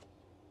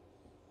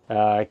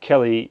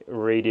 Kelly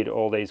redid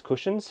all these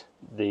cushions.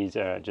 These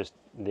are just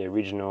the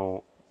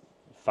original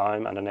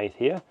foam underneath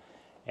here,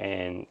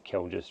 and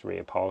Kel just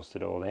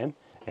reupholstered all them.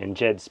 And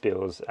Jed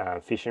spills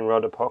fishing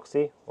rod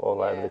epoxy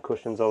all over the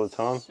cushions all the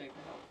time. Super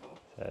helpful.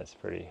 So it's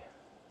pretty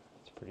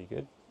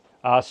good.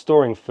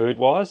 Storing food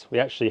wise, we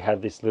actually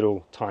have this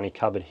little tiny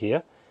cupboard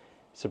here.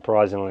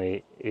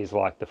 Surprisingly, is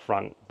like the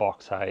front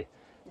box, hey.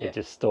 Yeah. It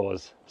just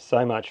stores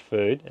so much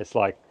food. It's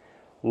like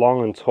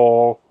long and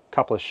tall,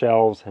 couple of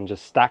shelves, and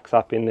just stacks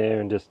up in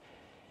there and just...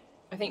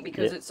 I think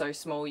because it's so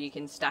small, you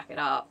can stack it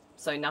up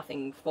so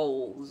nothing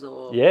falls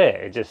or... Yeah,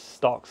 it just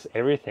stocks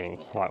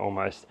everything, like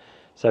almost.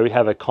 So we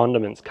have a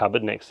condiments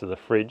cupboard next to the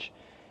fridge,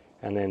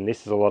 and then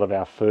this is a lot of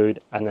our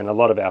food, and then a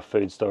lot of our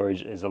food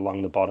storage is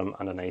along the bottom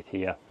underneath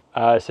here.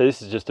 So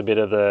this is just a bit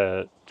of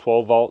the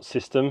 12-volt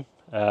system.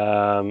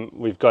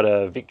 We've got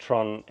a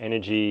Victron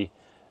Energy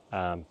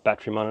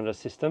battery monitor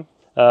system.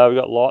 We've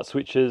got light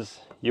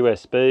switches,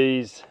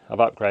 USBs. I've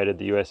upgraded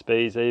the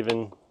USBs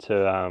even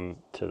to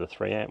the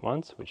 3 amp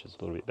ones, which is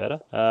a little bit better.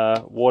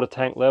 Water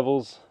tank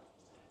levels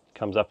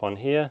comes up on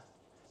here.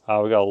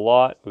 We've got a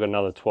light. We've got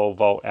another 12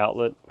 volt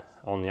outlet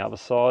on the other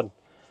side.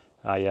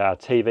 Yeah,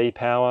 TV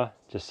power,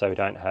 just so we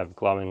don't have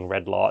glowing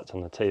red lights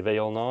on the TV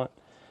all night.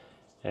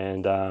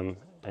 And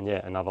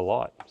yeah, another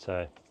light.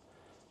 So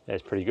yeah,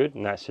 it's pretty good.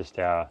 And that's just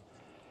our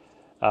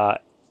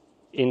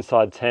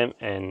inside temp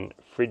and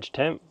fridge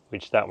temp,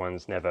 which that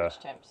one's never.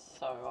 Fridge temp's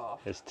so off.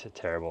 It's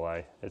terrible,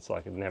 eh? It's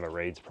like it never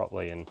reads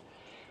properly, and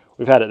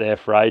we've had it there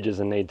for ages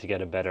and need to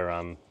get a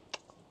better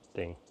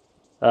thing.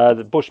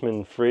 The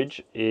Bushman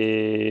fridge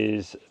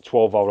is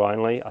 12 volt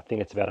only. I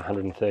think it's about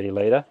 130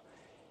 litre.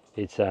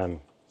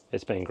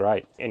 It's been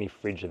great. Any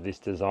fridge of this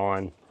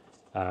design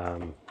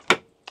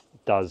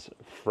does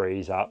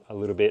freeze up a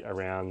little bit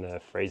around the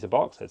freezer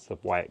box. That's the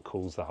way it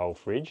cools the whole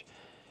fridge.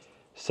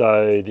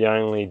 So the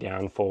only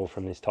downfall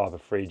from this type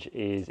of fridge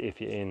is if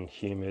you're in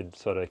humid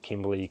sort of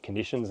Kimberley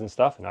conditions and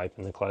stuff and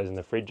open and closing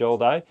the fridge all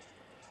day,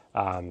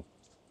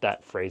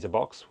 that freezer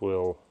box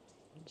will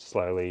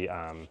slowly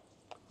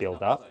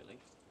build up.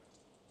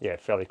 Yeah,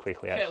 fairly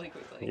quickly. Fairly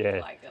quickly,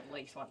 yeah. like at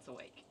least once a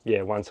week.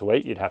 Yeah, once a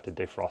week you'd have to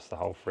defrost the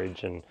whole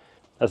fridge, and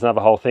that's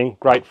another whole thing.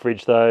 Great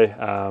fridge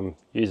though,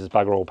 uses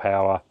bugger all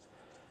power,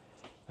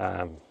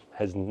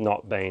 has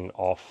not been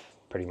off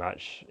pretty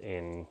much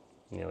in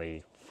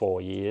nearly 4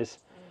 years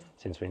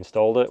since we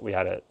installed it. We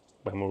had it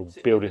when we were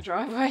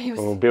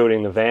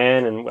building the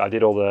van, and I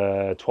did all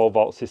the 12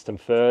 volt system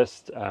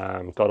first,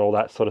 got all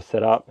that sort of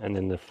set up, and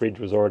then the fridge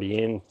was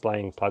already in.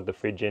 Blaine plugged the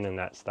fridge in and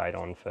that stayed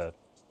on for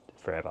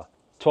forever.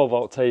 12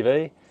 volt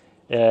TV,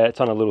 it's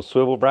on a little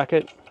swivel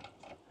bracket.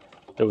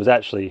 It was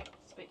actually,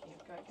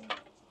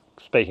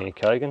 speaking of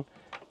Kogan,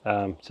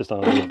 it's just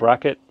on a little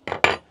bracket,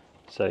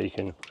 so you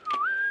can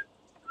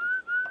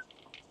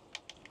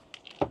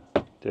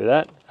do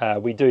that.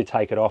 We do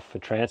take it off for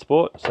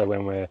transport, so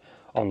when we're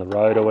on the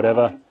road or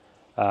whatever,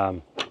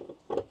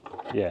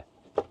 yeah,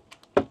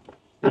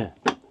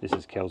 this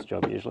is Kel's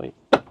job usually.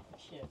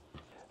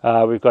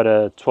 We've got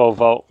a 12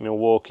 volt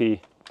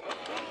Milwaukee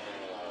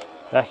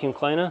vacuum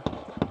cleaner.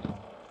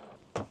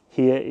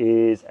 Here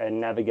is a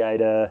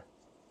Navigator,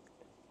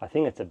 I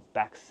think it's a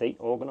back seat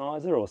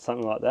organizer or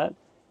something like that.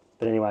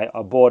 But anyway,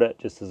 I bought it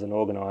just as an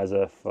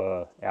organizer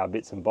for our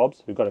bits and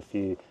bobs. We've got a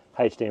few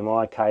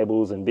HDMI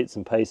cables and bits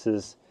and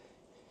pieces,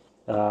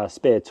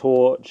 spare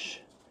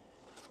torch,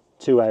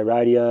 2A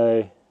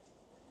radio,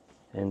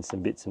 and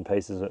some bits and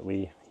pieces that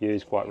we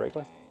use quite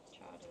regularly.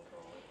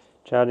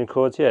 Charging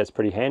cords, yeah, it's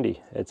pretty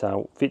handy. It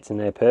fits in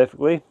there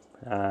perfectly.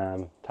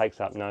 Takes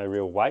up no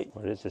real weight.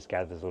 It just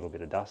gathers a little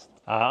bit of dust.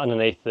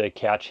 Underneath the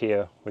couch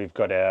here, we've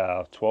got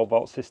our 12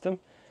 volt system.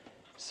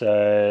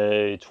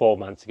 So 12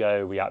 months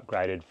ago, we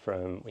upgraded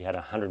we had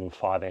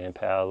 105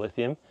 amp hour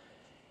lithium,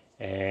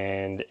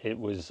 and it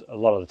was a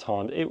lot of the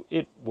time,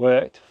 it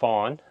worked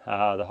fine.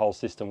 The whole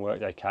system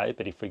worked okay,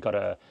 but if we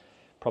got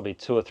probably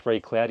 2 or 3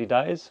 cloudy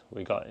days,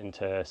 we got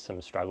into some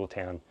struggle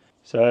town.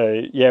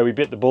 So yeah, we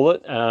bit the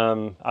bullet,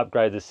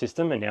 upgraded the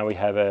system, and now we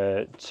have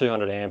a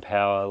 200 amp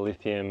hour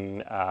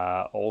lithium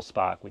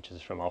Allspark, which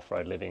is from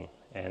Offroad Living,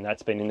 and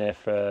that's been in there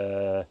for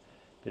a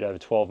bit over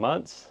 12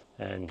 months,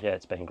 and yeah,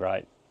 it's been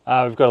great.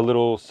 We've got a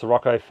little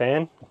Sirocco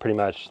fan, pretty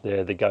much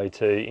the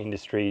go-to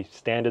industry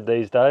standard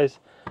these days.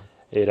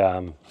 It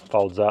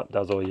folds up,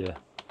 does all your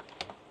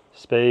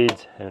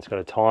speeds, and it's got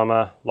a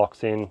timer,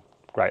 locks in,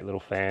 great little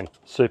fan,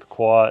 super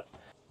quiet.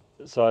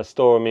 So I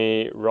store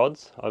my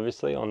rods,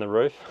 obviously, on the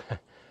roof.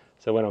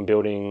 So when I'm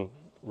building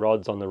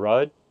rods on the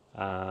road,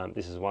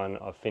 this is one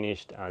I've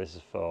finished. This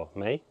is for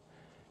me.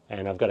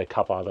 And I've got a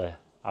couple other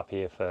up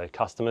here for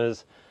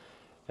customers.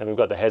 And we've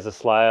got the Hezza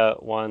Slayer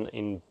one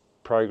in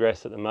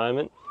progress at the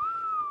moment.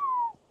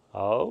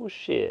 Oh,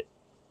 shit.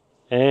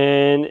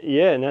 And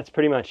yeah, and that's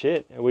pretty much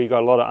it. We've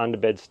got a lot of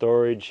underbed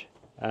storage,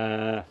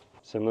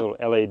 some little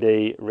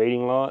LED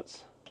reading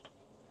lights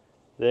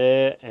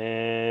there,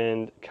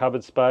 and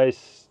cupboard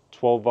space,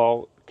 12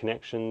 volt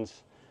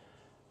connections,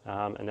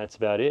 and that's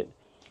about it.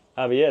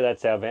 But yeah,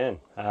 that's our van.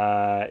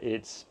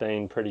 It's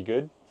been pretty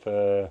good.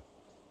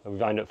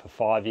 We've owned it for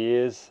 5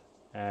 years,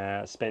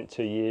 spent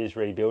 2 years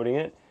rebuilding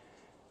it,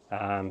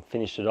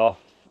 finished it off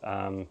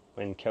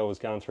when Kel was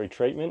going through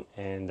treatment,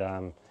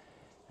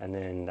 and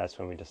then that's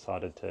when we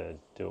decided to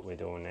do what we're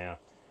doing now.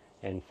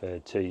 And for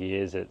 2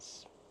 years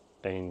it's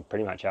been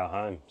pretty much our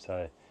home.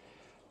 So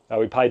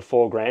we paid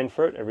 $4,000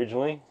 for it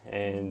originally,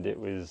 and it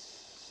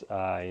was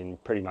in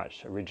pretty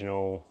much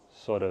original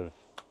sort of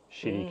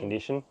shitty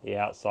condition. The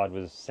outside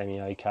was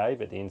semi-okay,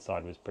 but the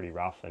inside was pretty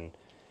rough, and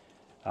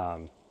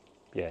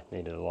yeah,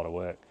 needed a lot of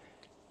work.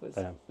 It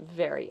was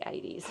very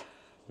 80s.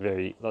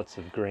 Lots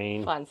of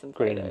green, Find some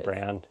green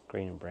photos.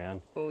 green and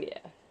brown. Oh yeah.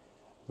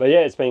 But yeah,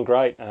 it's been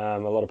great. A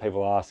lot of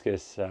people ask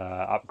us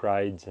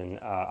upgrades and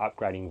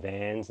upgrading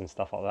vans and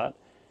stuff like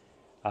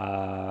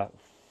that.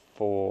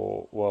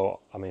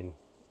 Well, I mean,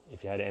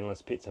 if you had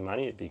endless pits of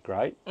money, it'd be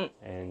great.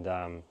 And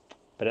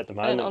but at the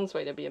moment, an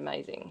ensuite would be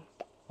amazing.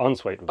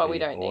 Ensuite would but be we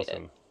don't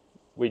awesome. need it.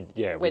 we're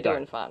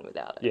doing fine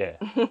without it.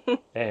 Yeah.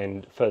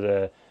 And for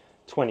the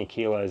 20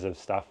 kilos of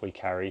stuff we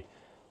carry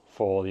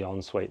for the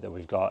ensuite that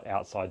we've got,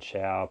 outside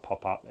shower,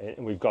 pop-up,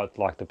 and we've got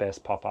like the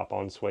best pop-up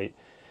ensuite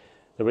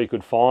that we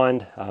could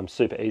find.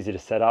 Super easy to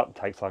set up,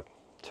 takes like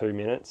 2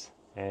 minutes,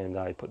 and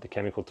you put the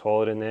chemical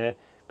toilet in there,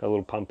 got a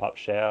little pump-up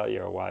shower,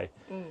 you're away.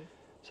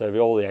 So with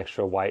all the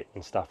extra weight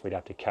and stuff we'd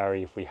have to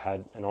carry if we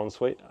had an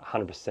ensuite,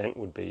 100%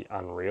 would be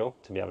unreal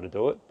to be able to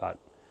do it, but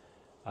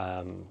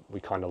we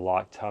kind of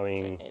like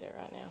towing. Don't need it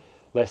right now.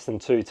 Less than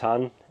 2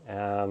 tonne,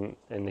 and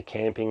the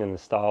camping and the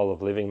style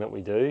of living that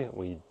we do,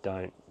 we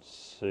don't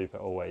super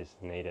always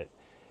need it.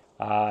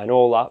 And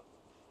all up,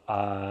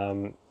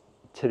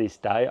 to this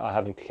day, I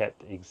haven't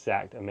kept the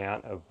exact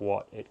amount of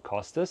what it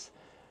cost us,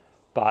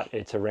 but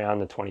it's around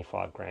the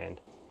 25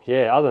 grand.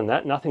 Yeah, other than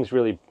that, nothing's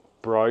really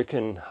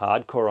broken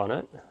hardcore on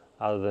it,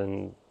 other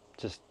than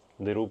just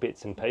little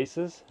bits and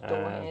pieces.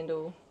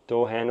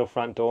 Door handle,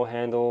 front door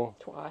handle.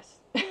 Twice.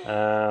 We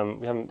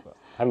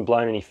haven't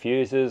blown any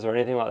fuses or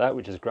anything like that,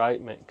 which is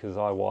great because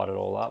I wired it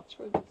all up.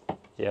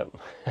 Yep.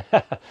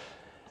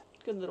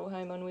 Good little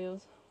home on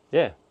wheels.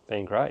 Yeah,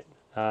 been great.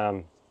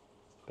 But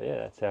yeah,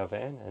 that's our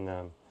van.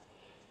 And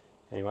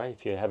anyway,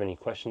 if you have any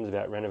questions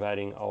about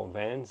renovating old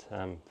vans,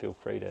 feel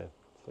free to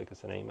flick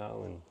us an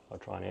email and I'll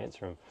try and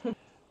answer them.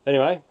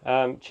 Anyway,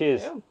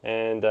 cheers. Yeah.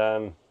 And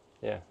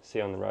yeah, see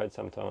you on the road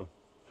sometime.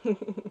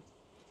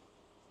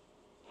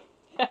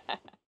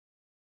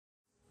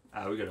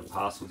 We got a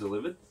parcel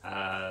delivered.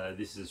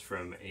 This is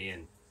from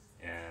Ian,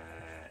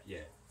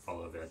 yeah,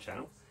 follower of our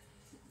channel.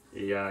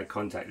 He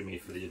contacted me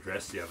for the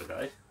address the other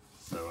day,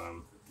 so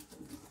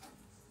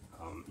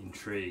I'm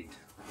intrigued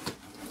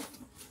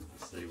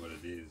to see what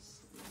it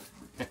is.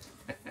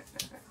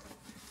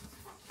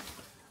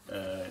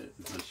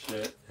 It's a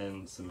shirt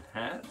and some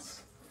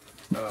hats.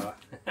 Oh,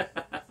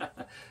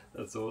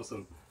 that's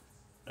awesome.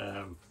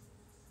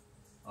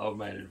 Old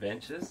Mate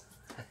Adventures.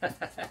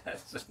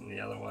 And the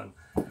other one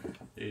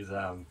is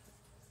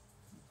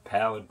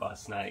powered by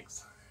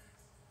snakes.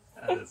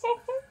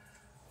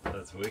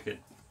 That's wicked.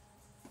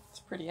 It's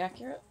pretty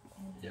accurate.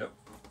 Yep.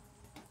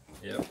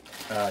 Yep.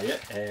 Yeah,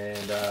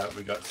 and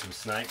we got some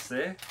snakes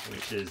there,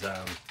 which is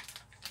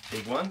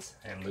big ones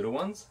and little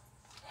ones,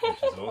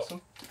 which is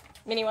awesome.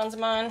 Mini ones are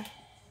mine.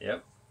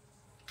 Yep.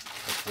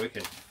 That's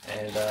wicked.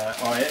 And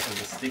oh yeah,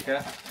 there's a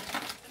sticker.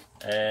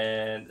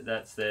 And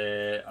that's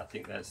their, I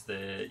think that's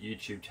their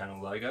YouTube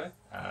channel logo,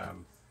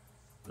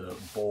 the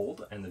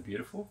Bald and the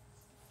Beautiful.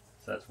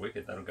 So that's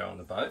wicked, that'll go on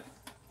the boat.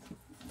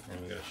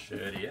 And we've got a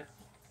shirt here.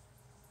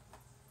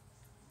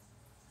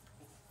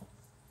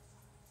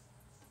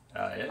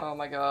 Yeah. Oh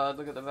my god,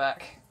 look at the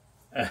back.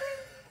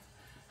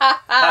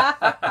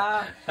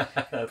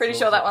 Pretty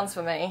sure that one's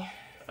for me.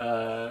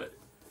 Yeah.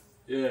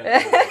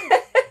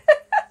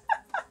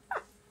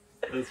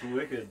 That's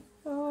wicked.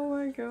 Oh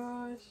my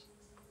gosh.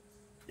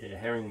 Yeah,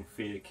 herring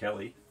fear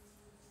Kelly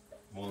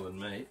more than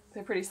me.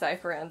 They're pretty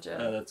safe around you.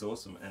 That's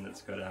awesome, and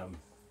it's got our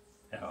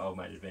Old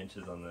Mate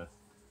Adventures on the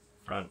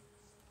front.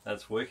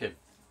 That's wicked.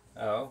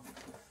 Oh,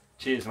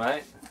 cheers,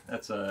 mate.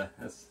 That's an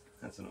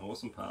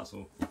awesome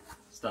parcel.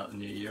 Start the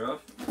new year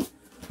off.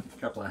 A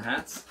couple of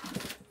hats.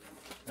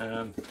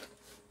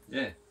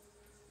 Yeah,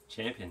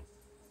 champion.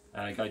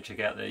 Go check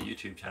out their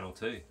YouTube channel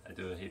too. They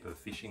do a heap of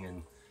fishing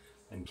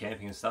and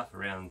camping and stuff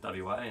around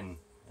WA and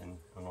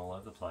all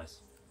over the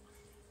place.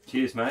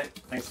 Cheers, mate.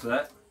 Thanks for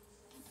that.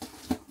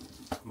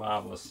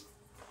 Marvellous.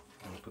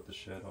 I'm going to put the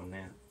shirt on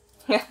now.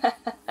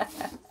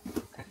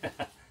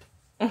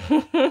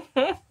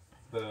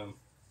 Boom.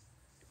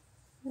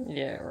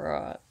 Yeah,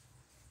 right.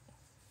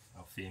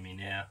 I'll fear me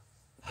now.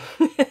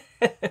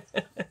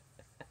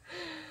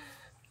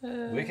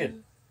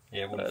 Wicked.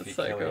 Yeah, it wouldn't fit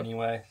so Kelly cool.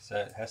 anyway, so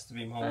it has to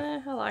be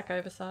mine. I like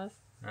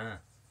oversized. Now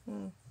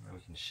we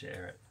can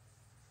share it.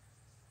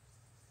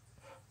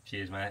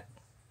 Cheers, mate.